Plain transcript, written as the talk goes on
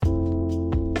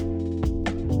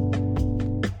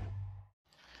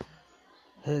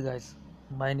Hey guys,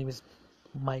 my name is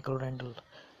Michael Randall,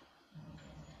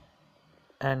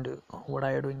 and what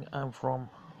are you doing? I'm from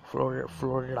Florida.